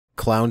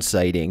Clown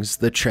sightings,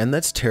 the trend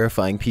that's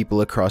terrifying people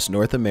across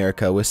North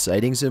America with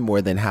sightings in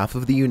more than half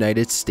of the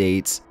United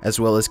States, as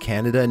well as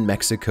Canada and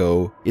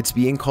Mexico. It's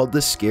being called the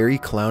scary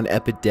clown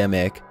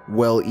epidemic.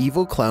 Well,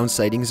 evil clown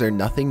sightings are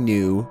nothing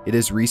new. It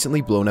has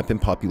recently blown up in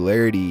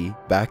popularity.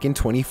 Back in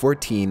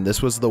 2014,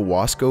 this was the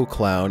Wasco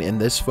clown, and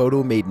this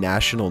photo made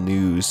national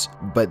news.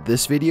 But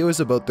this video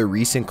is about the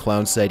recent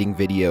clown sighting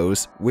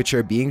videos, which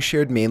are being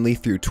shared mainly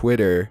through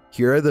Twitter.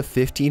 Here are the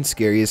 15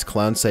 scariest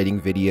clown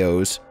sighting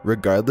videos.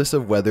 Regardless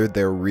of whether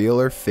they're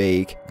real or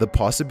fake, the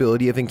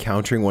possibility of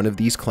encountering one of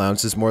these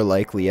clowns is more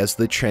likely as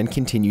the trend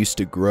continues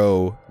to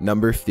grow.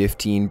 Number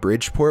 15,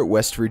 Bridgeport,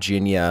 West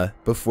Virginia.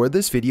 Before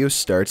this video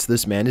starts,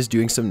 this man is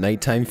doing some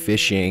nighttime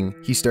fishing.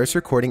 He starts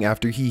recording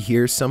after he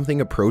hears something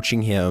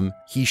approaching him.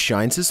 He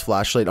shines his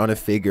flashlight on a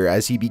figure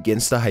as he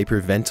begins to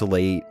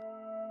hyperventilate.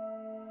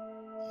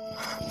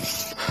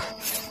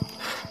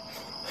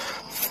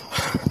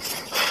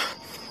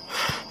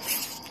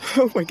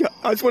 Oh my god,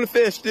 I just want to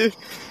fish, dude.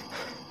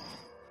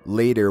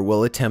 Later,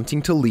 while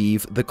attempting to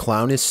leave, the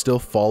clown is still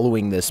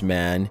following this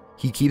man.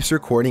 He keeps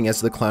recording as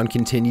the clown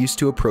continues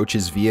to approach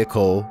his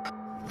vehicle.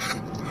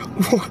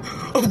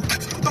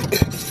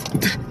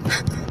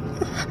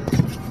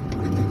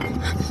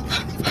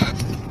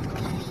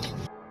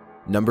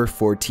 Number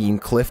 14,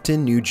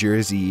 Clifton, New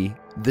Jersey.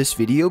 This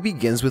video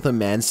begins with a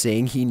man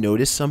saying he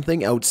noticed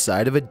something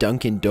outside of a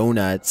Dunkin'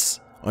 Donuts.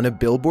 On a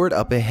billboard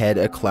up ahead,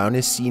 a clown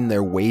is seen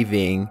there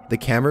waving. The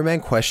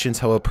cameraman questions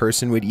how a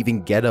person would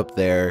even get up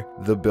there.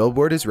 The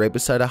billboard is right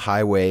beside a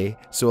highway,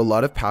 so a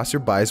lot of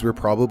passerbys were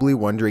probably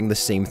wondering the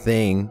same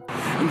thing.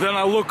 And then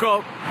I look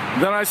up,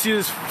 then I see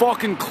this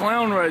fucking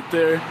clown right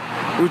there,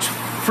 which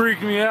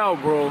freaked me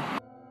out, bro.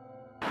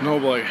 No,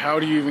 but like, how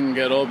do you even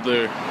get up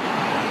there?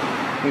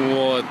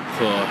 What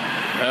the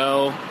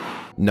hell?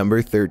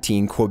 Number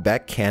 13,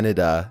 Quebec,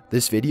 Canada.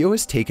 This video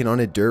is taken on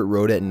a dirt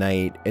road at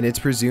night, and it's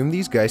presumed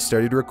these guys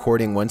started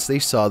recording once they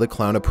saw the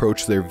clown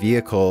approach their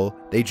vehicle.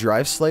 They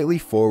drive slightly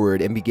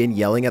forward and begin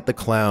yelling at the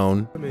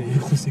clown.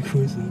 Vas-y,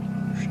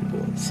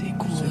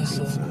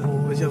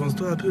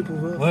 avance-toi un peu pour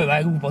voir. Ouais,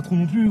 bah, pas trop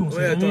non plus.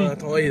 Ouais,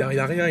 attends, il a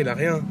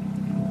rien.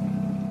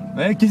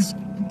 Ouais,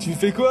 tu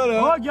fais quoi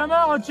là? Oh,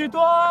 gamin, rentre chez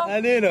toi!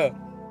 Allez là!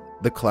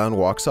 The clown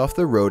walks off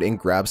the road and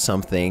grabs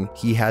something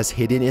he has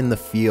hidden in the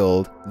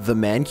field. The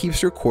man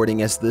keeps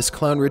recording as this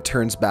clown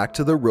returns back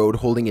to the road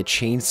holding a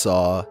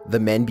chainsaw. The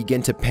men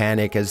begin to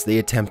panic as they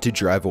attempt to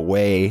drive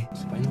away.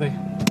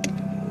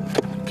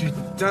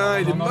 Putain,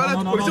 il est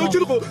malade!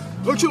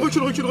 Recule, laisse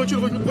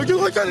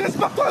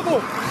barre-toi,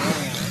 gros!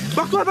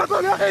 Barre-toi,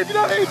 il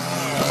arrive!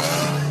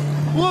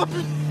 Oh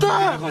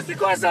putain! C'est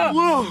quoi ça?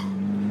 Wow!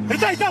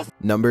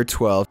 Number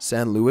 12,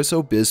 San Luis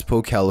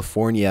Obispo,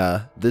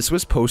 California. This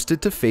was posted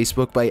to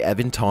Facebook by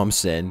Evan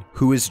Thompson,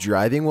 who is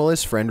driving while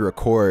his friend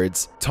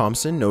records.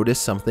 Thompson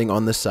noticed something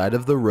on the side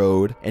of the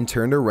road and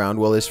turned around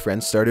while his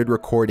friend started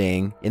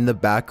recording. In the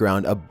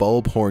background, a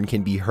bulb horn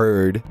can be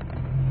heard.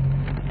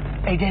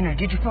 Hey Daniel,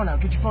 get your phone out,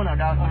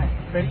 dog.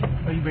 Ready?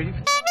 Are you ready?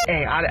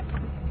 Hey, I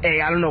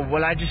don't know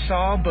what I just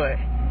saw, but...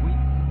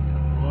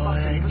 What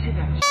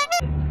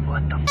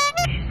the f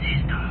is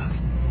this, dog?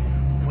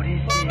 What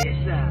is this?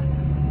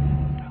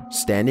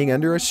 Standing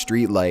under a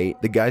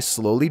streetlight, the guys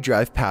slowly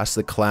drive past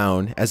the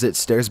clown as it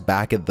stares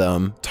back at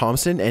them.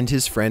 Thompson and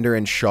his friend are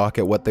in shock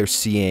at what they're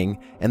seeing,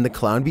 and the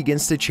clown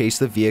begins to chase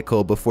the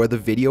vehicle before the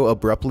video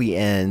abruptly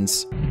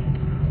ends.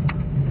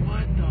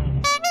 What the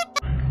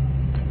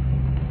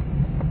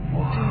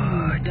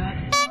What?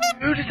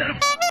 Dude, is that a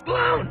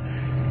clown?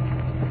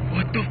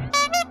 What the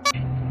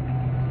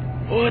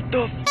What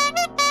the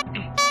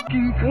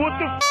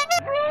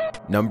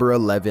Number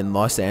 11,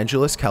 Los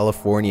Angeles,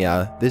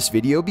 California. This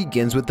video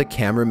begins with the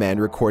cameraman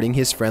recording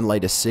his friend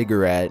light a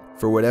cigarette,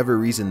 for whatever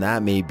reason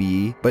that may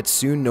be, but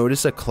soon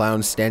notice a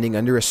clown standing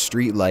under a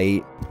street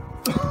light.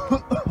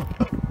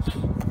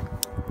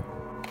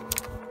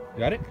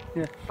 Got it?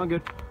 Yeah, I'm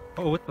good.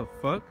 Oh, what the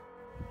fuck?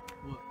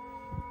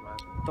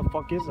 What the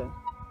fuck is that?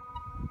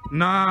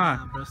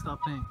 Nah. Bro,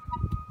 stop playing.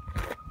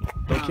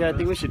 Okay, I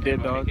think we should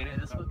dip, dog.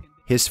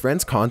 His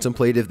friends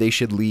contemplate if they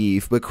should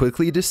leave, but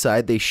quickly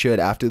decide they should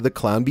after the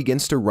clown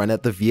begins to run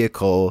at the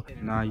vehicle.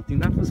 Nah, you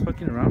think that was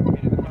fucking around?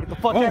 Get the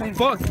fuck out of here.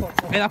 Fuck!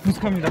 Hey, that was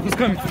coming. Hey, hurry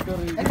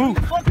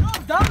the fuck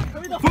up, dog!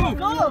 Hurry the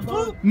fuck up,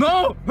 bro!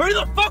 No! Hurry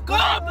the fuck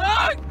up,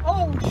 dog!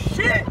 Oh,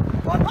 shit!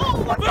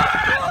 Oh, what the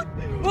fuck?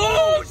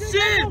 Oh,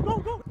 shit!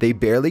 Go. They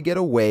barely get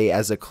away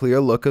as a clear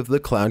look of the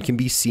clown can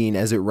be seen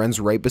as it runs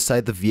right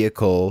beside the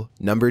vehicle.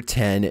 Number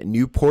 10,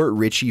 Newport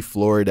Richey,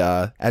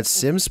 Florida. At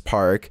Sims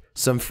Park,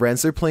 some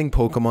friends are playing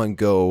Pokemon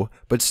Go,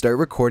 but start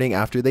recording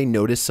after they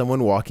notice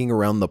someone walking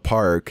around the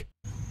park.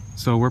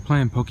 So we're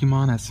playing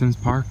Pokemon at Sims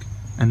Park,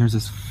 and there's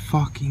this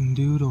fucking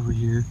dude over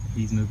here.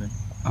 He's moving.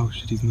 Oh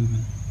shit, he's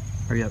moving.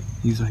 Hurry up.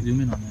 He's like,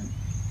 zoom in on that.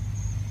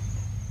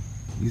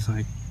 He's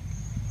like,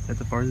 That's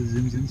as far as it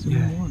zooms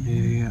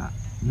in. yeah.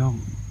 No.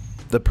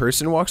 The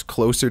person walks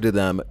closer to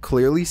them,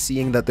 clearly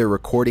seeing that they're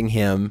recording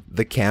him.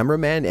 The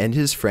cameraman and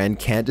his friend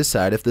can't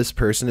decide if this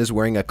person is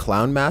wearing a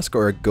clown mask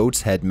or a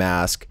goat's head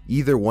mask.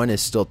 Either one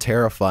is still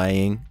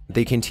terrifying.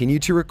 They continue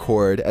to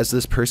record as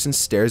this person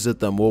stares at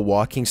them while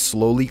walking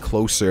slowly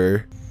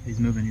closer. He's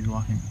moving, he's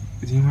walking.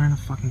 Is he wearing a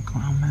fucking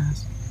clown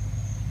mask?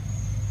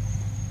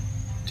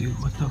 Dude,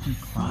 what the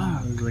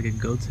fuck? It was like a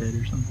goat's head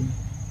or something.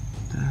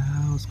 What the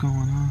hell's going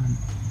on?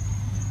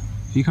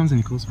 If he comes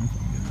any closer, I'm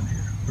fucking getting out of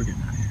here. We're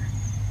getting out of here.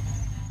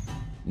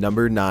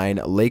 Number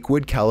 9,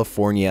 Lakewood,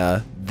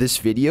 California. This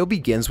video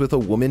begins with a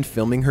woman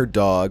filming her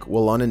dog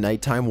while on a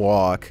nighttime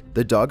walk.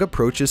 The dog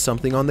approaches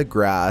something on the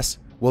grass.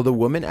 While the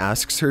woman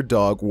asks her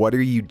dog, "What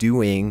are you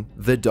doing?"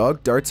 The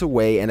dog darts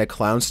away and a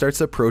clown starts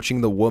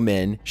approaching the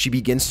woman. She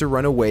begins to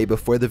run away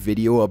before the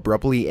video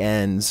abruptly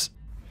ends.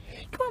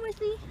 Come on,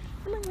 Wesley.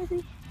 Come on,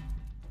 Wesley.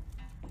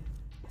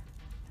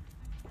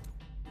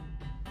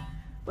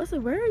 Wesley,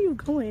 where are you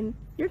going?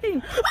 You're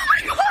getting... Oh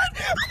my god!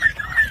 Oh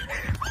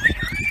my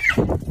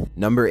god!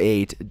 Number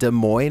 8, Des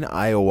Moines,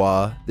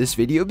 Iowa. This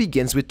video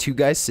begins with two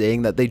guys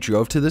saying that they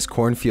drove to this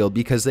cornfield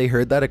because they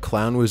heard that a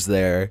clown was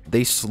there.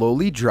 They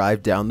slowly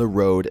drive down the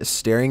road,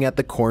 staring at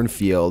the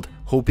cornfield,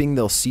 hoping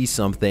they'll see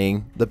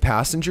something. The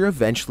passenger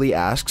eventually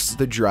asks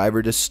the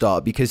driver to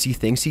stop because he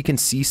thinks he can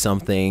see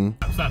something.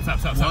 Stop.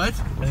 What? I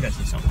think I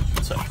see something.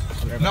 What's up?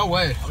 No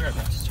way. I'll be right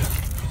back.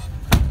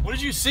 What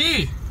did you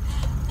see?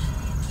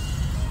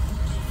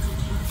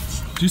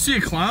 Did you see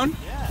a clown?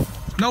 Yeah.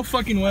 No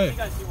fucking way.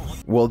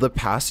 While the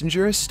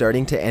passenger is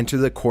starting to enter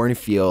the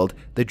cornfield,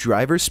 the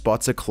driver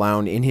spots a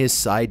clown in his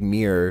side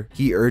mirror.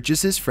 He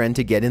urges his friend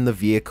to get in the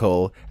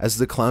vehicle as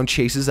the clown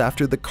chases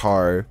after the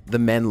car. The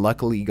men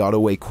luckily got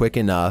away quick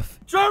enough.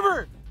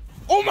 Trevor!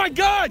 Oh my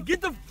god!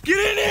 Get in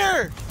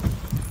here!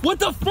 What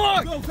the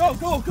fuck? Go,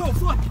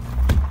 fuck!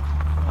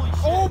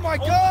 Oh my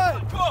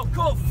god!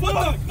 Go, fuck!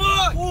 What the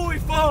fuck? Holy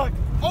fuck!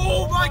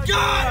 Oh my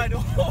god!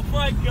 Oh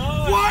my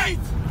god! What?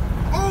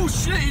 Oh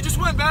shit, he just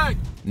went back!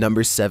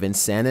 Number 7,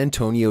 San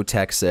Antonio,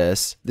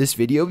 Texas. This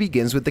video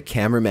begins with the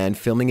cameraman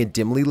filming a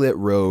dimly lit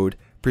road,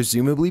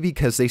 presumably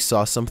because they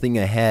saw something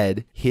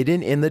ahead.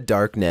 Hidden in the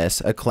darkness,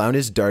 a clown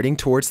is darting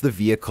towards the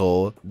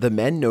vehicle. The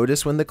men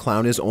notice when the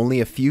clown is only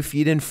a few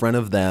feet in front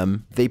of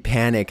them. They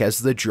panic as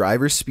the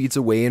driver speeds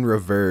away in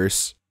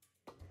reverse.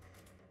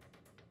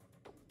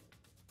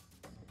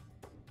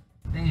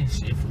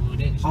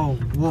 Oh,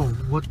 whoa,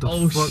 what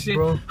the fuck, shit.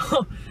 Bro?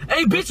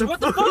 Hey, bitch, what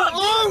the fuck?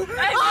 Oh,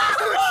 hey,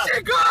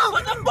 shit, go!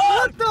 What the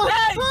fuck?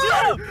 Hey,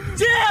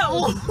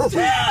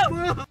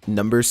 chill!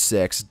 Number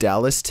 6,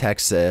 Dallas,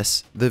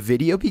 Texas. The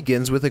video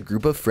begins with a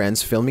group of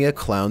friends filming a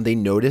clown they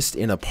noticed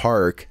in a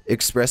park,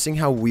 expressing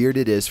how weird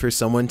it is for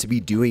someone to be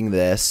doing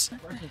this.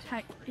 What the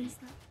heck is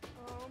that?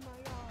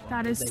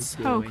 That is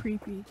so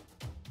creepy.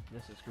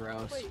 This is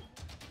gross. Wait,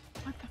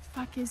 what the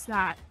fuck is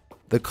that?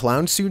 The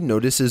clown soon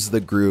notices the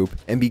group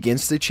and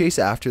begins to chase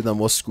after them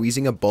while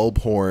squeezing a bulb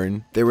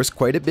horn. There was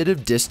quite a bit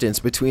of distance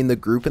between the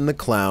group and the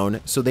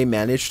clown, so they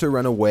managed to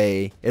run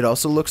away. It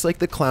also looks like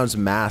the clown's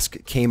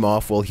mask came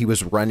off while he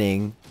was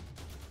running.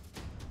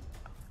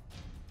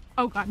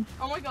 Oh god.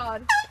 Oh my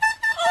god.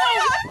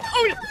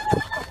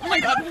 Oh my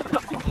god!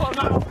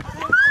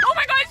 Oh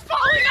my god, it's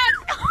following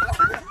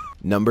us!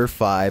 Number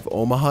 5,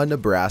 Omaha,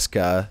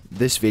 Nebraska.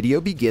 This video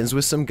begins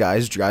with some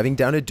guys driving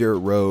down a dirt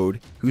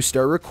road who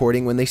start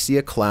recording when they see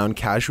a clown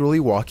casually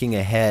walking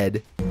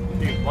ahead.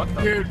 Dude, what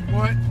the? Dude,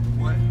 what?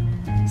 What?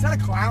 Is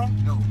that a clown?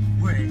 No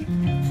way.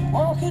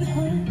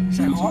 Is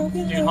that honk?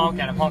 Dude, honk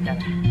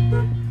at him.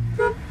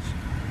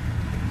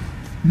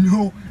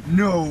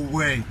 No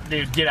way.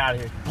 Dude, get out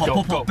of here.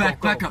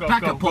 Back up.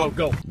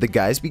 The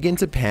guys begin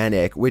to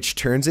panic, which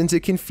turns into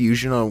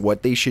confusion on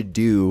what they should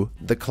do.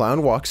 The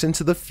clown walks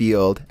into the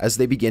field as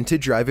they begin to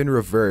drive in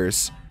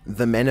reverse.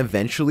 The men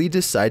eventually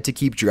decide to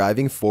keep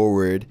driving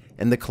forward,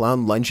 and the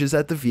clown lunges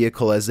at the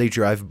vehicle as they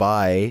drive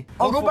by.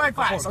 Oh, go back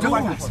fast.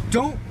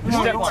 Don't.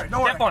 Step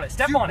on it.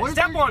 Step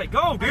on it.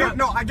 Go, dude.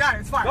 No, I got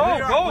it. It's fine. Go.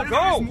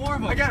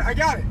 I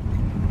got it.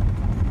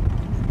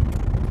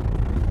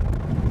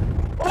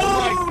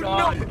 Oh my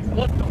god.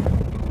 What the?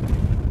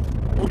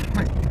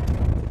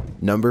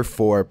 Number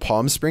 4,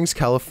 Palm Springs,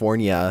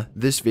 California.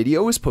 This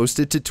video was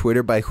posted to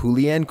Twitter by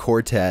Julian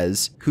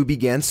Cortez, who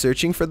began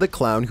searching for the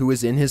clown who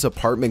was in his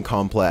apartment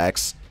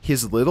complex.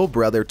 His little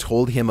brother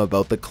told him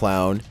about the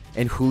clown,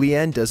 and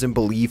Julian doesn't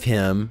believe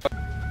him.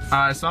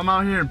 So I'm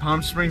out here in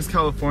Palm Springs,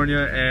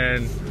 California,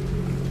 and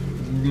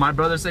my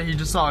brother said he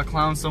just saw a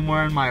clown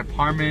somewhere in my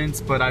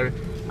apartment, but I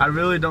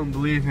really don't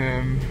believe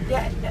him.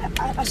 Yeah,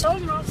 I saw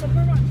him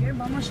somewhere around here,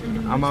 but I'm not sure.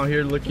 I'm out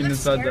here looking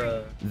inside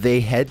the...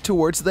 They head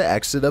towards the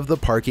exit of the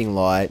parking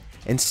lot,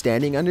 and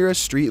standing under a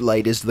street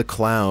light is the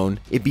clown.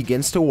 It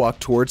begins to walk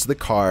towards the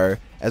car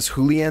as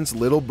Julian's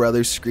little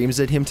brother screams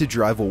at him to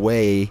drive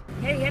away.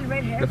 Hey, he had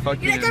red hair. The fuck?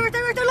 He's right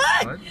there, look!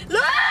 What?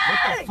 Look!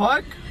 What the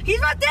fuck?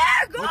 He's right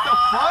there! Go! What the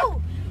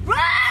fuck?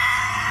 Run!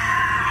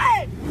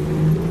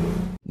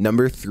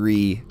 Number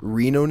 3,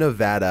 Reno,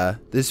 Nevada.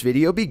 This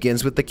video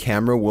begins with the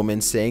camera woman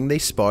saying they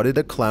spotted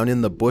a clown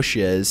in the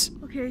bushes.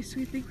 Okay, so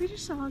we think we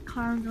just saw a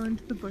clown go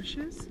into the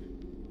bushes.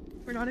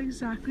 We're not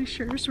exactly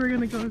sure, so we're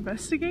gonna go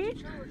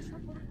investigate.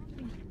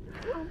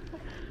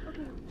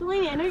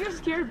 Delaney, I know you're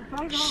scared, but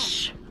back off.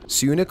 Shh.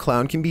 Soon a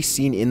clown can be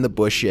seen in the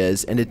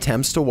bushes and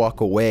attempts to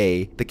walk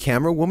away. The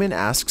camera woman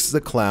asks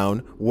the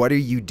clown, "What are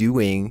you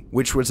doing?"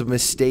 which was a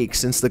mistake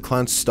since the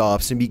clown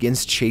stops and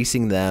begins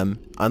chasing them.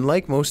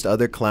 Unlike most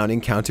other clown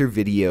encounter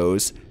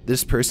videos,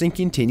 this person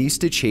continues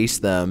to chase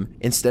them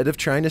instead of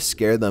trying to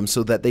scare them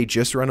so that they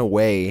just run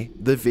away.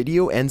 The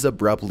video ends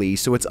abruptly,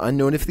 so it's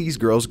unknown if these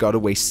girls got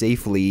away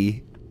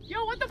safely.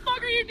 Yo, what the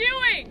fuck are you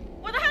doing?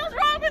 What the hell's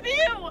wrong with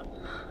you?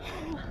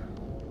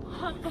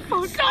 What the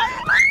fuck? Stop!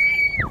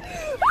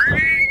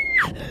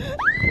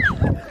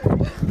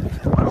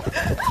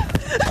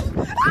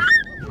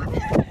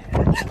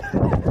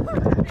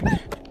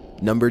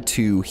 Number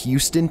 2,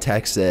 Houston,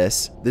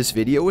 Texas. This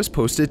video was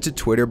posted to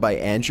Twitter by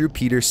Andrew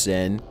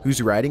Peterson,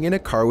 who's riding in a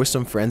car with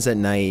some friends at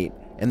night,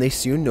 and they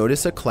soon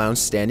notice a clown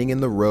standing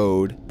in the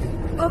road.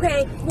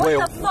 Okay,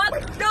 what the fuck?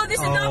 No, this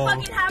is not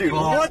fucking happening. Dude,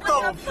 what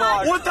the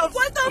fuck? What the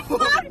fuck?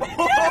 Dude,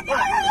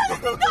 this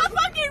is not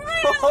fucking real!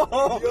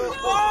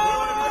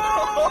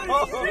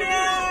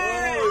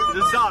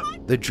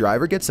 The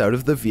driver gets out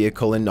of the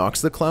vehicle and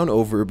knocks the clown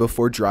over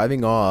before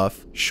driving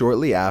off.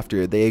 Shortly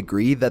after, they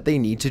agree that they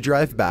need to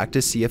drive back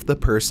to see if the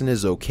person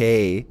is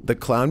okay. The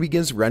clown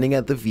begins running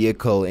at the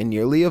vehicle and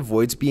nearly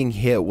avoids being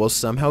hit while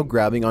somehow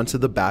grabbing onto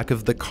the back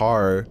of the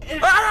car.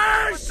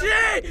 Oh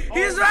shit!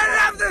 He's running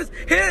after us!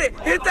 Hit it!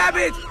 Hit that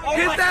bitch!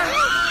 Hit that!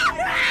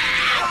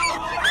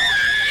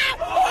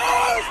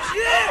 Oh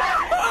shit!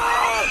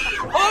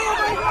 Oh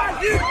my god,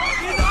 dude!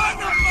 He's on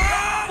the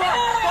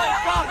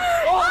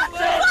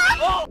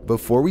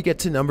Before we get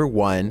to number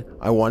 1,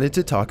 I wanted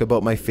to talk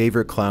about my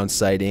favorite clown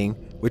sighting,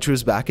 which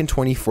was back in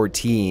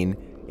 2014.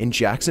 In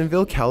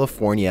Jacksonville,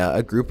 California,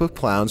 a group of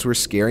clowns were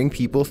scaring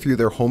people through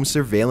their home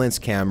surveillance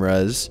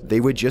cameras. They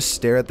would just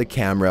stare at the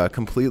camera,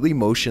 completely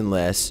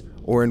motionless,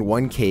 or in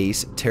one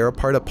case, tear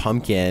apart a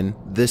pumpkin.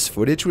 This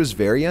footage was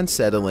very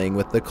unsettling,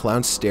 with the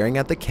clown staring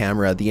at the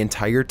camera the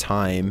entire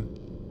time.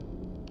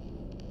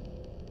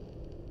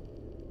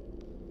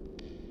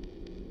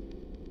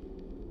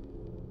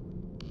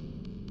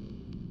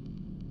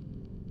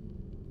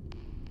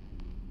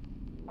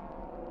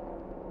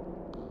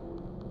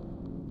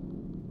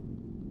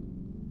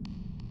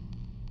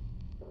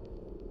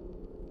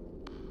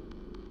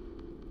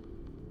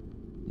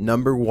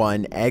 Number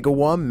 1,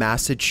 Agawam,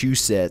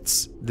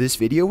 Massachusetts. This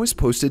video was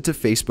posted to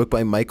Facebook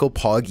by Michael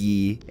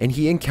Poggi, and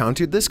he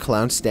encountered this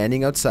clown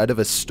standing outside of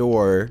a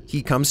store.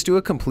 He comes to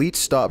a complete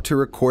stop to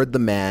record the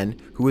man,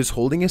 who is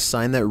holding a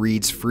sign that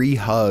reads "Free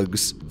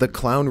Hugs." The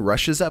clown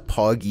rushes at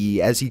Poggi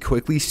as he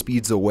quickly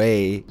speeds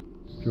away.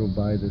 Drove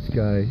by this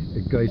guy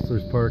at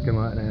Geisler's parking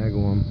lot in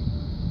Agawam.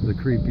 The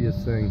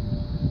creepiest thing.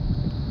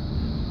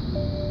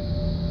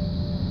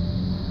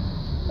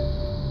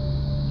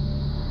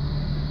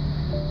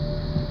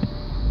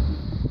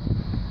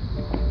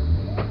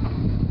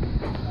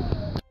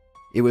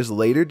 It was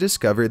later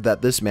discovered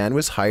that this man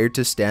was hired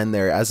to stand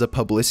there as a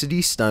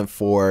publicity stunt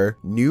for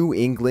New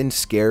England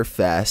Scare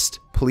Fest.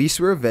 Police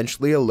were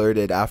eventually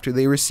alerted after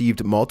they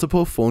received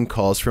multiple phone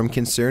calls from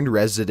concerned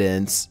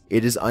residents.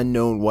 It is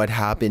unknown what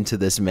happened to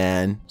this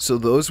man. So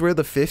those were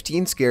the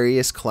 15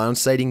 scariest clown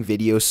sighting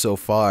videos so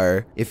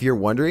far. If you're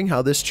wondering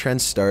how this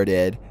trend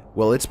started,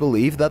 well, it's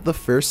believed that the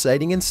first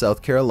sighting in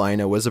South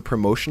Carolina was a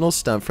promotional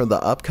stunt for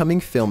the upcoming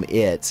film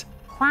It.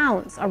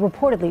 Clowns are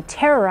reportedly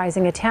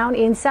terrorizing a town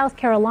in South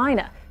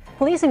Carolina.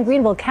 Police in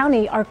Greenville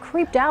County are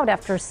creeped out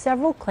after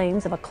several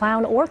claims of a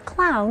clown or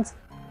clowns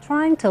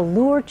trying to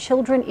lure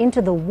children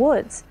into the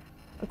woods.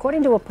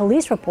 According to a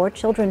police report,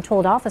 children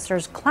told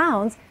officers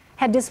clowns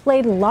had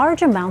displayed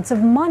large amounts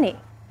of money.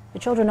 The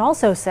children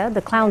also said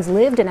the clowns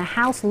lived in a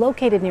house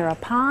located near a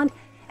pond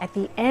at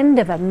the end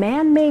of a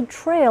man-made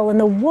trail in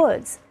the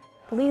woods.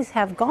 Police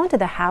have gone to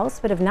the house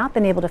but have not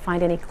been able to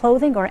find any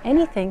clothing or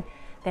anything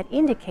that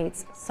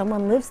indicates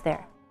someone lives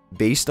there.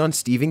 Based on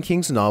Stephen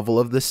King's novel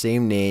of the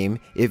same name,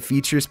 it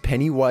features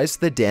Pennywise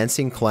the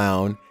Dancing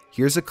Clown.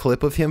 Here's a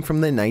clip of him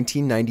from the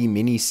 1990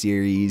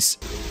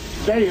 miniseries.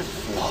 Stay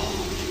afloat.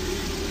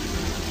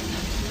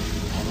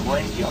 And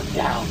when you're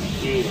down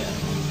here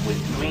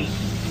with me,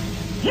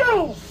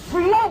 you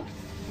float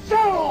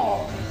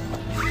down!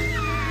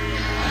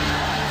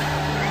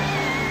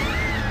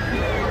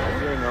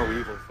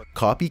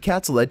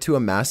 Copycats led to a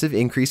massive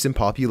increase in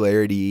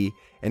popularity,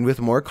 and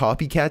with more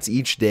copycats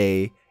each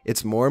day,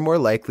 it's more and more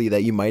likely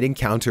that you might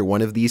encounter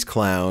one of these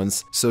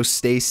clowns, so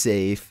stay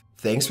safe.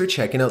 Thanks for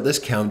checking out this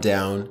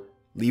countdown.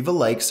 Leave a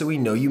like so we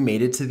know you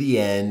made it to the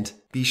end.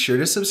 Be sure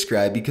to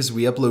subscribe because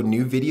we upload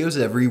new videos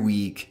every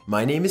week.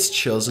 My name is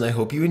Chills and I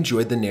hope you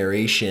enjoyed the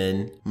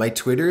narration. My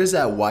Twitter is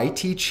at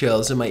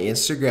YTChills and my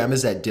Instagram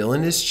is at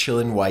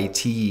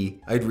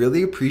DylanIsChillinYT. I'd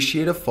really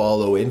appreciate a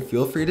follow and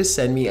feel free to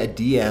send me a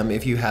DM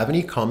if you have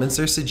any comments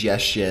or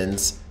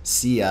suggestions.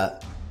 See ya.